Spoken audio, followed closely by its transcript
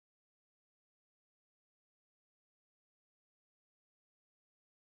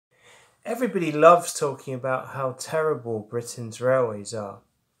Everybody loves talking about how terrible Britain's railways are,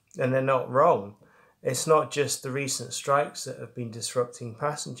 and they're not wrong. It's not just the recent strikes that have been disrupting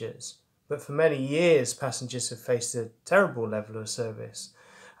passengers, but for many years passengers have faced a terrible level of service,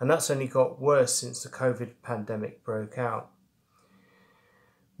 and that's only got worse since the COVID pandemic broke out.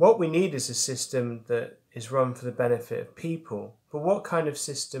 What we need is a system that is run for the benefit of people, but what kind of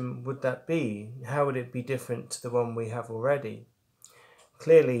system would that be? How would it be different to the one we have already?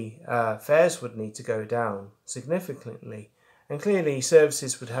 Clearly, fares would need to go down significantly, and clearly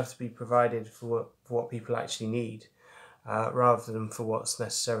services would have to be provided for what people actually need, rather than for what's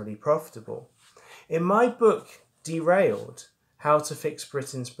necessarily profitable. In my book, Derailed, How to Fix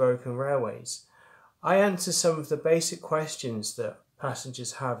Britain's Broken Railways, I answer some of the basic questions that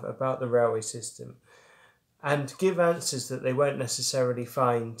passengers have about the railway system and give answers that they won't necessarily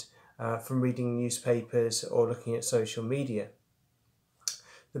find from reading newspapers or looking at social media.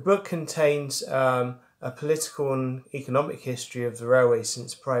 The book contains a political and economic history of the railway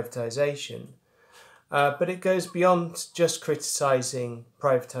since privatisation, but it goes beyond just criticising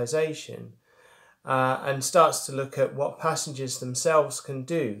privatisation and starts to look at what passengers themselves can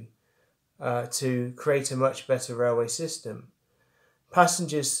do to create a much better railway system.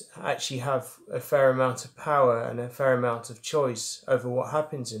 Passengers actually have a fair amount of power and a fair amount of choice over what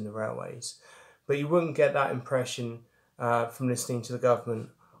happens in the railways, but you wouldn't get that impression from listening to the government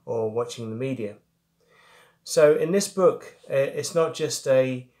or watching the media. So in this book, it's not just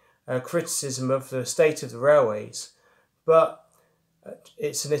a criticism of the state of the railways, but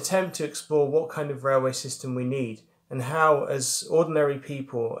it's an attempt to explore what kind of railway system we need and how, as ordinary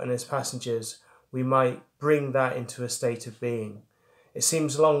people and as passengers, we might bring that into a state of being. It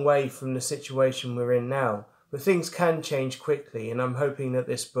seems a long way from the situation we're in now, but things can change quickly, and I'm hoping that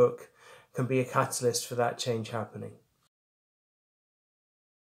this book can be a catalyst for that change happening.